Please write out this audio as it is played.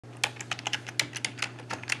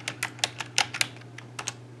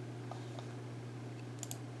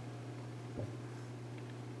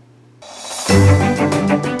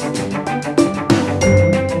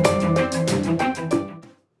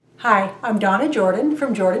I'm Donna Jordan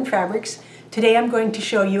from Jordan Fabrics. Today I'm going to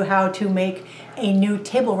show you how to make a new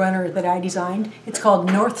table runner that I designed. It's called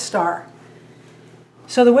North Star.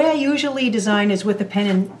 So the way I usually design is with a pen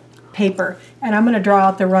and paper, and I'm going to draw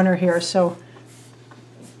out the runner here. So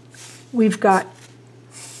we've got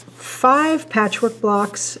 5 patchwork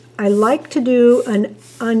blocks. I like to do an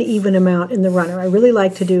uneven amount in the runner. I really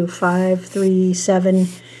like to do 5, 3, 7.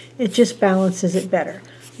 It just balances it better.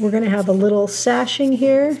 We're going to have a little sashing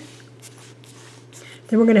here.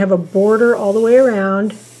 Then we're going to have a border all the way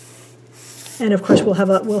around, and of course we'll have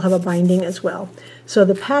a binding as well. So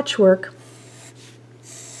the patchwork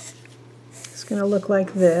is going to look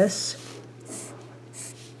like this.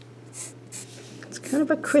 It's kind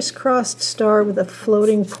of a crisscrossed star with a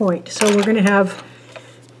floating point. So we're going to have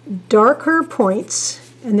darker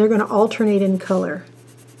points, and they're going to alternate in color.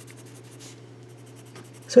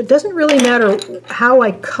 So it doesn't really matter how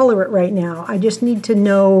I color it right now. I just need to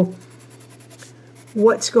know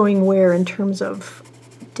what's going where in terms of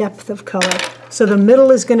depth of color. So the middle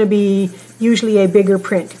is going to be usually a bigger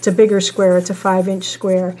print. It's a bigger square. It's a 5-inch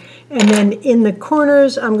square. And then in the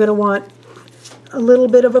corners, I'm going to want a little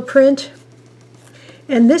bit of a print.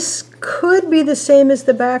 And this could be the same as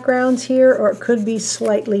the backgrounds here, or it could be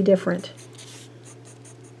slightly different.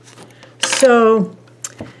 So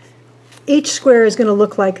each square is going to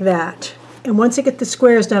look like that. And once I get the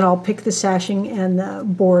squares done, I'll pick the sashing and the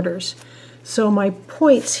borders. So my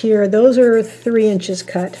points here, those are 3 inches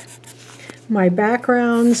cut. My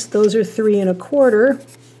backgrounds, those are 3 1/4.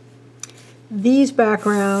 These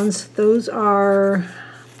backgrounds, those are,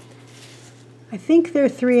 I think they're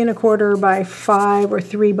 3 1/4 by 5 or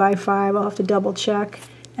 3 by 5. I'll have to double check.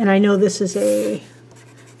 And I know this is a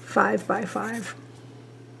 5 by 5.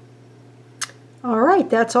 All right,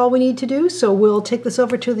 that's all we need to do. So we'll take this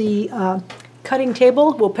over to the cutting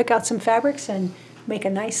table. We'll pick out some fabrics and make a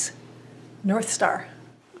nice North Star.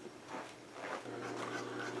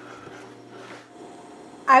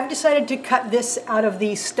 I've decided to cut this out of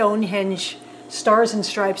the Stonehenge Stars and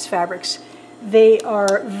Stripes fabrics. They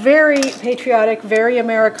are very patriotic, very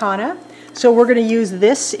Americana. So we're going to use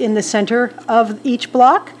this in the center of each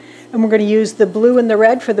block, and we're going to use the blue and the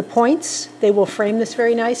red for the points. They will frame this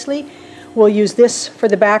very nicely. We'll use this for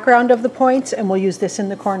the background of the points, and we'll use this in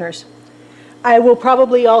the corners. I will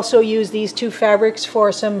probably also use these 2 fabrics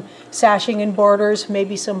for some sashing and borders,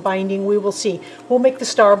 maybe some binding. We will see. We'll make the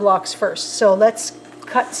star blocks first. So let's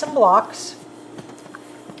cut some blocks.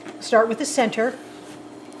 Start with the center.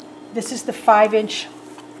 This is the 5-inch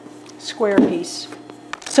square piece.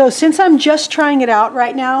 So since I'm just trying it out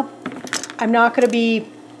right now, I'm not going to be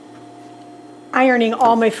ironing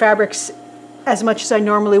all my fabrics as much as I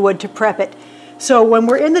normally would to prep it. So when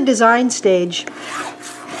we're in the design stage,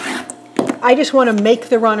 I just want to make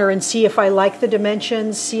the runner and see if I like the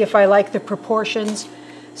dimensions, see if I like the proportions.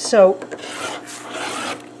 So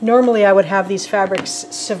normally I would have these fabrics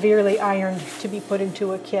severely ironed to be put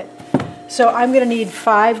into a kit. So I'm going to need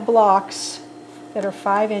 5 blocks that are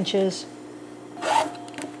 5 inches.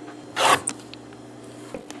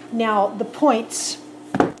 Now the points,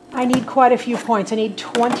 I need quite a few points. I need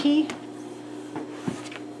 20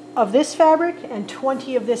 of this fabric and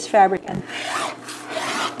 20 of this fabric.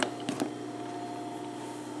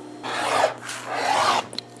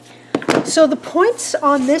 So the points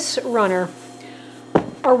on this runner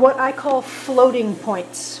are what I call floating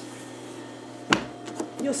points.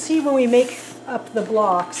 You'll see when we make up the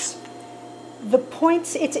blocks, the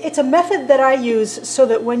points, it's a method that I use so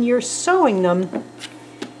that when you're sewing them,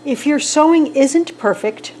 if your sewing isn't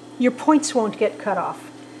perfect, your points won't get cut off.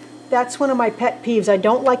 That's one of my pet peeves. I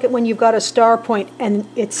don't like it when you've got a star point and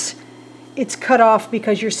it's cut off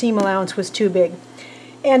because your seam allowance was too big.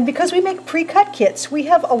 And because we make pre-cut kits, we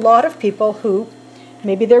have a lot of people who,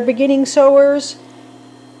 maybe they're beginning sewers,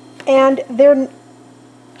 and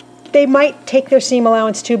they might take their seam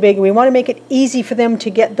allowance too big. We want to make it easy for them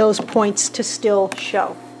to get those points to still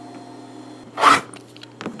show.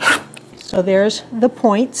 So there's the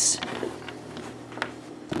points.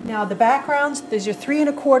 Now the backgrounds, these are 3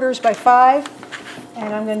 1/4 by 5,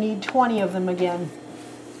 and I'm going to need 20 of them again.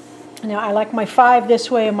 Now I like my 5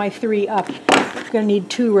 this way and my 3 up. I'm going to need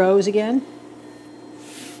 2 rows again.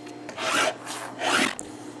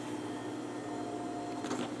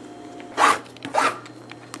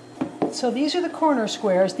 So these are the corner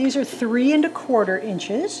squares. These are 3 1/4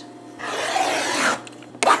 inches.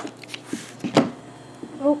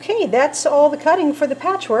 Okay, that's all the cutting for the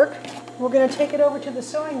patchwork. We're going to take it over to the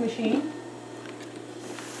sewing machine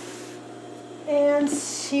and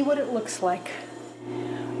see what it looks like.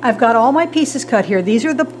 I've got all my pieces cut here. These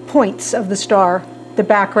are the points of the star, the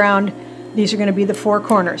background, These are going to be the 4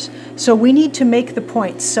 corners. So we need to make the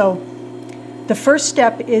points. So the first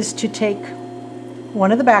step is to take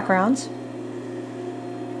one of the backgrounds.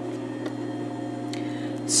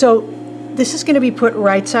 So this is going to be put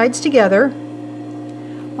right sides together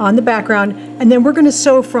on the background, and then we're going to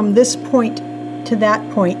sew from this point to that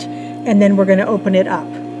point, and then we're going to open it up.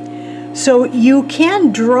 So you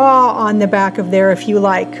can draw on the back of there if you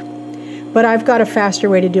like, but I've got a faster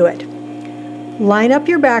way to do it. Line up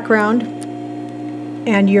your background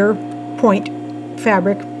and your point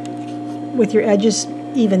fabric with your edges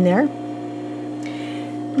even there.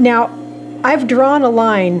 Now, I've drawn a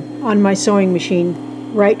line on my sewing machine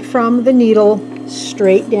right from the needle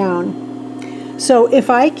straight down. So if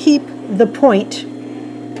I keep the point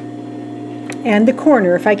and the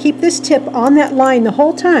corner, if I keep this tip on that line the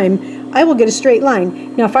whole time, I will get a straight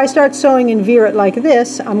line. Now if I start sewing and veer it like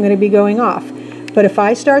this, I'm going to be going off. But if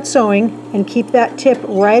I start sewing and keep that tip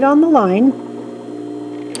right on the line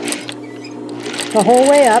the whole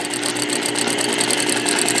way up,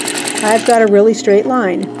 I've got a really straight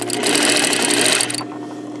line.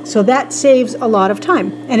 So that saves a lot of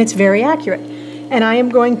time, and it's very accurate. And I am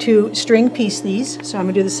going to string piece these, so I'm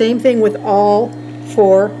going to do the same thing with all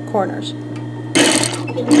 4 corners.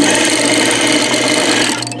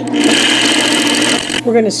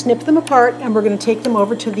 We're going to snip them apart, and we're going to take them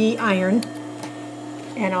over to the iron,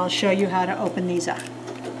 and I'll show you how to open these up.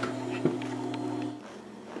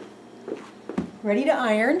 Ready to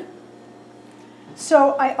iron.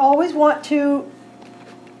 So I always want to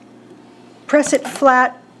press it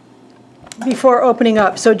flat before opening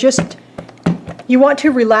up. So just, you want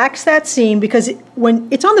to relax that seam because when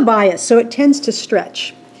it's on the bias, so it tends to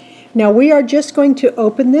stretch. Now we are just going to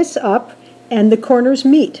open this up and the corners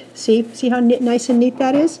meet. See how nice and neat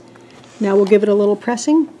that is? Now we'll give it a little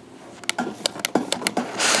pressing. A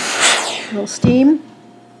little steam.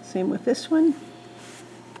 Same with this one.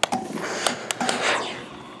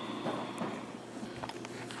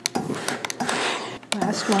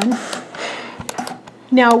 Last one.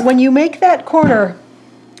 Now when you make that corner,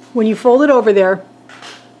 when you fold it over there,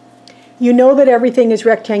 you know that everything is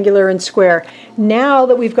rectangular and square. Now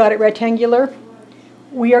that we've got it rectangular,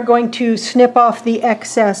 we are going to snip off the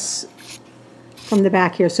excess from the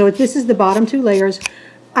back here. So this is the bottom 2 layers.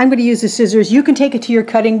 I'm going to use the scissors. You can take it to your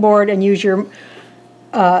cutting board and use your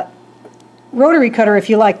rotary cutter if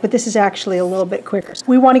you like, but this is actually a little bit quicker.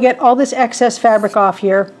 We want to get all this excess fabric off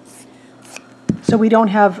here so we don't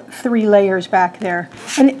have 3 layers back there.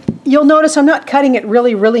 And you'll notice I'm not cutting it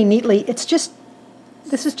really, really neatly. It's just,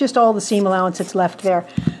 this is just all the seam allowance that's left there.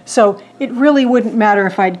 So it really wouldn't matter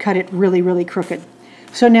if I'd cut it really, really crooked.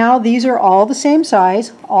 So now these are all the same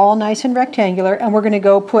size, all nice and rectangular, and we're going to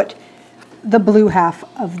go put the blue half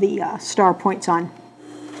of the star points on.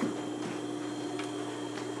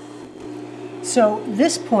 So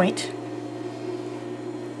this point,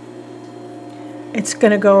 it's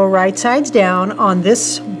going to go right sides down on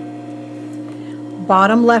this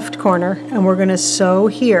bottom left corner, and we're going to sew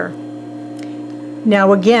here.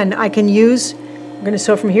 Now again, I'm going to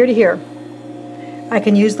sew from here to here. I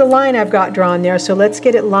can use the line I've got drawn there, so let's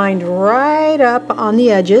get it lined right up on the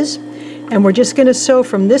edges, and we're just going to sew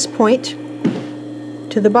from this point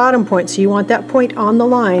to the bottom point. So you want that point on the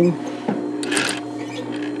line.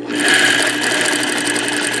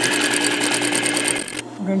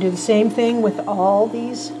 We're going to do the same thing with all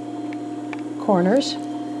these corners.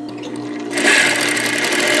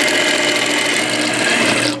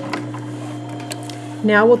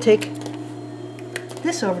 Now we'll take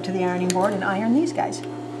this over to the ironing board and iron these guys.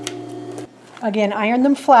 Again, iron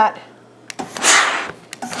them flat.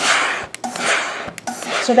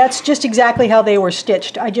 So that's just exactly how they were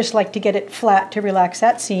stitched. I just like to get it flat to relax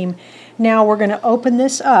that seam. Now we're going to open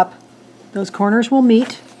this up. Those corners will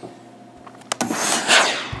meet.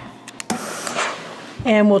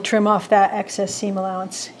 And we'll trim off that excess seam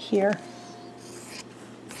allowance here.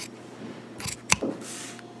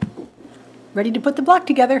 Ready to put the block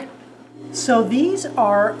together. So these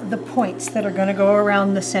are the points that are going to go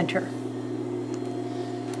around the center.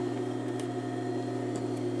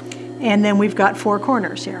 And then we've got 4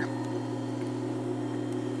 corners here.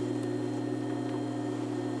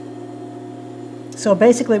 So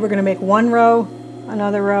basically we're going to make 1 row,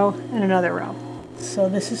 another row, and another row. So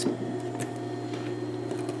this is,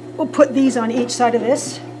 we'll put these on each side of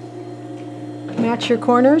this. Match your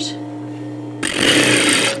corners.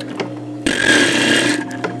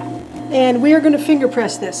 And we are going to finger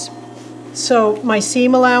press this. So my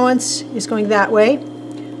seam allowance is going that way,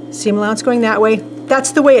 seam allowance going that way.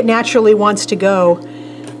 That's the way it naturally wants to go.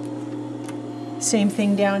 Same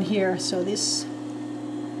thing down here. So this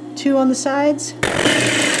 2 on the sides,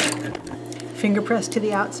 Finger press to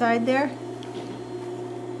the outside there.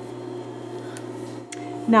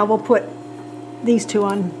 Now we'll put these two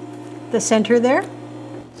on the center there.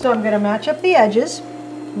 So I'm going to match up the edges,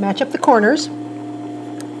 match up the corners,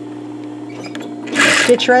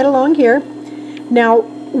 stitch right along here. Now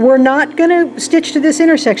we're not going to stitch to this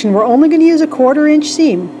intersection, we're only going to use a 1/4 inch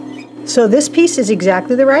seam. So this piece is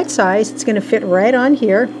exactly the right size, it's going to fit right on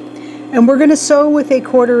here, and we're going to sew with a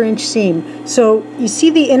 1/4 inch seam. So you see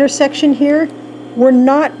the intersection here? We're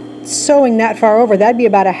not sewing that far over, that'd be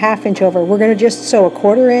about a 1/2 inch over. We're going to just sew a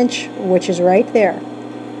 1/4 inch, which is right there.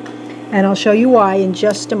 And I'll show you why in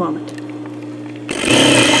just a moment.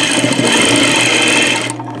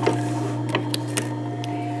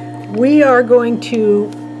 We are going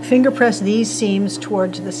to finger press these seams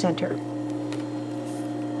towards the center.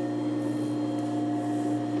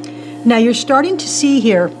 Now you're starting to see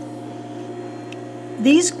here,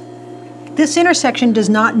 this intersection does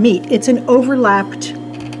not meet. It's an overlapped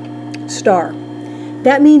star.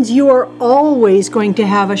 That means you are always going to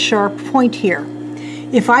have a sharp point here.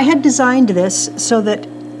 If I had designed this so that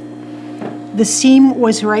the seam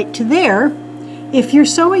was right to there, if your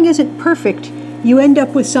sewing isn't perfect, you end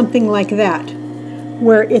up with something like that,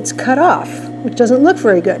 where it's cut off, which doesn't look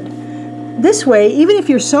very good. This way, even if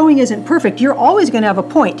your sewing isn't perfect, you're always going to have a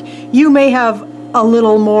point. You may have a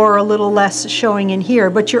little more, a little less showing in here,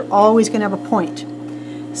 but you're always going to have a point.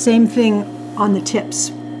 Same thing on the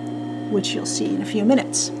tips, which you'll see in a few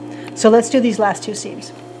minutes. So let's do these last two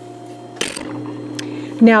seams.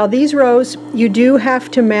 Now these rows, you do have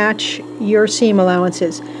to match your seam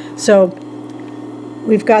allowances. So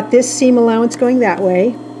we've got this seam allowance going that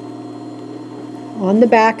way. On the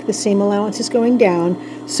back, the seam allowance is going down.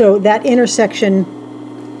 So that intersection,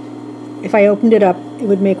 if I opened it up, it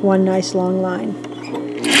would make one nice long line.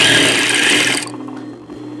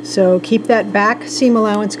 So keep that back seam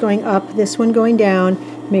allowance going up, this one going down.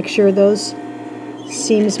 Make sure those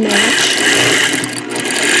seams match.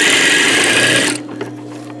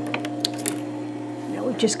 Now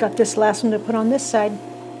we've just got this last one to put on this side.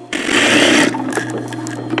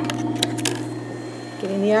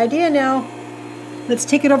 Getting the idea now. Let's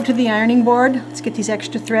take it over to the ironing board. Let's get these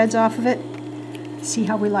extra threads off of it. See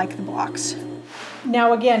how we like the blocks.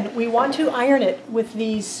 Now again, we want to iron it with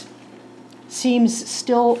these seams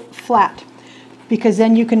still flat, because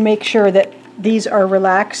then you can make sure that these are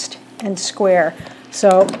relaxed and square.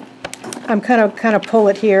 So I'm kind of pull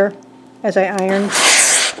it here as I iron.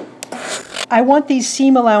 I want these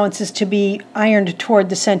seam allowances to be ironed toward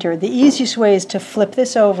the center. The easiest way is to flip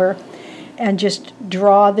this over and just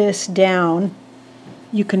draw this down.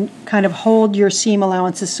 You can kind of hold your seam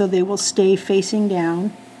allowances so they will stay facing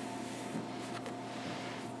down.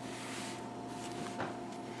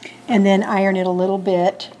 And then iron it a little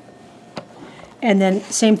bit. And then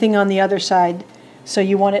same thing on the other side. So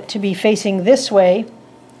you want it to be facing this way,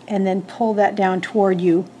 and then pull that down toward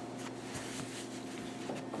you.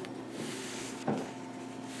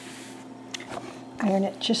 Iron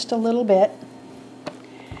it just a little bit.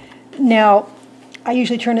 Now, I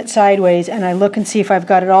usually turn it sideways and I look and see if I've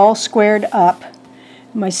got it all squared up.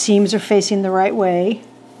 My seams are facing the right way.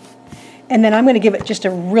 And then I'm going to give it just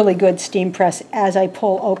a really good steam press as I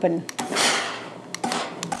pull open.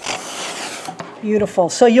 Beautiful.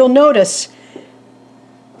 So you'll notice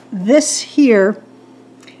this here,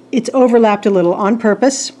 it's overlapped a little on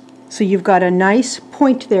purpose. So you've got a nice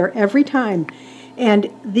point there every time. And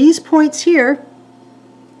these points here,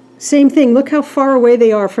 same thing, look how far away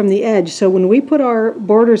they are from the edge. So when we put our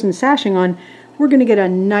borders and sashing on, we're going to get a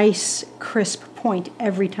nice crisp point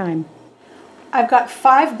every time. I've got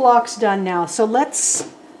 5 blocks done now, so let's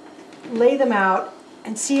lay them out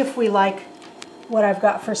and see if we like what I've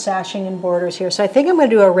got for sashing and borders here. So I think I'm going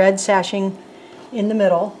to do a red sashing in the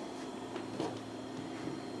middle.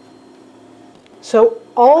 So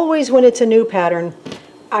always when it's a new pattern,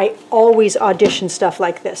 I always audition stuff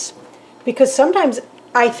like this, because sometimes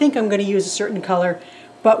I think I'm going to use a certain color,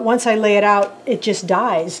 but once I lay it out, it just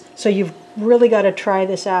dies. So you've really got to try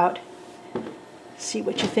this out. See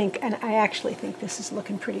what you think, and I actually think this is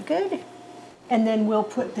looking pretty good. And then we'll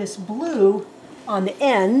put this blue on the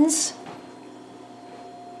ends,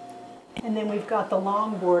 and then we've got the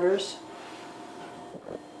long borders.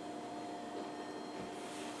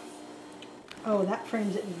 Oh, that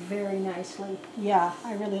frames it very nicely. Yeah,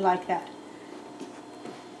 I really like that.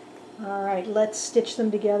 All right, let's stitch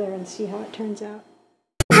them together and see how it turns out.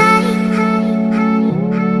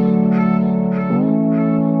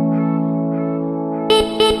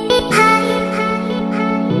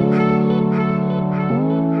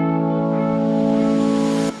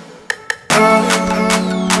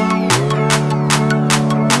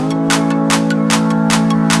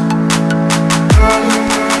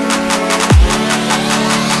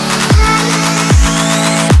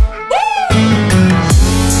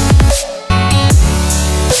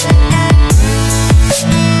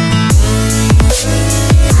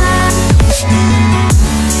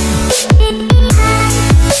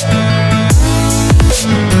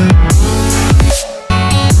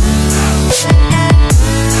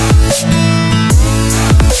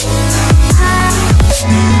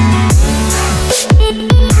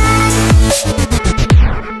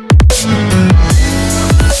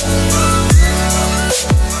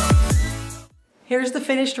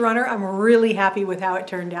 finished runner. I'm really happy with how it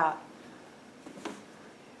turned out.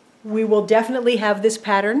 We will definitely have this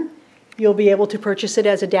pattern. You'll be able to purchase it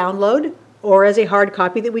as a download or as a hard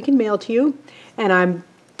copy that we can mail to you. And I'm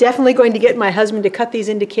definitely going to get my husband to cut these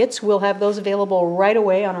into kits. We'll have those available right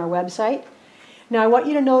away on our website. Now I want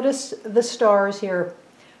you to notice the stars here.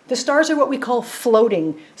 The stars are what we call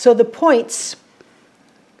floating. So the points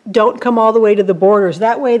don't come all the way to the borders.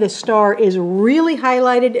 That way the star is really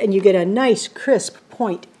highlighted and you get a nice crisp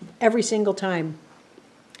point every single time.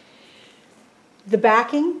 The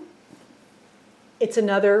backing, it's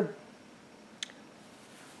another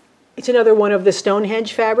one of the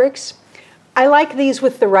Stonehenge fabrics. I like these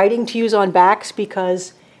with the writing to use on backs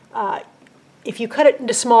because if you cut it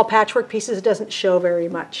into small patchwork pieces, it doesn't show very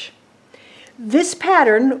much. This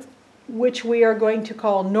pattern, which we are going to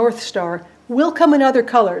call North Star, will come in other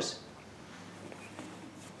colors.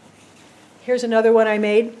 Here's another one I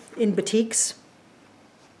made in batiks.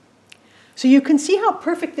 So you can see how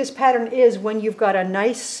perfect this pattern is when you've got a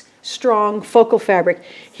nice, strong focal fabric.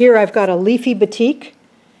 Here I've got a leafy batik,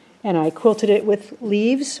 and I quilted it with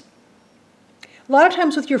leaves. A lot of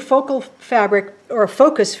times with your focal fabric or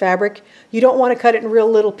focus fabric, you don't want to cut it in real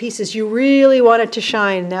little pieces. You really want it to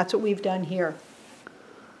shine, and that's what we've done here.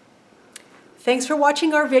 Thanks for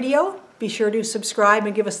watching our video. Be sure to subscribe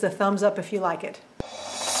and give us the thumbs up if you like it.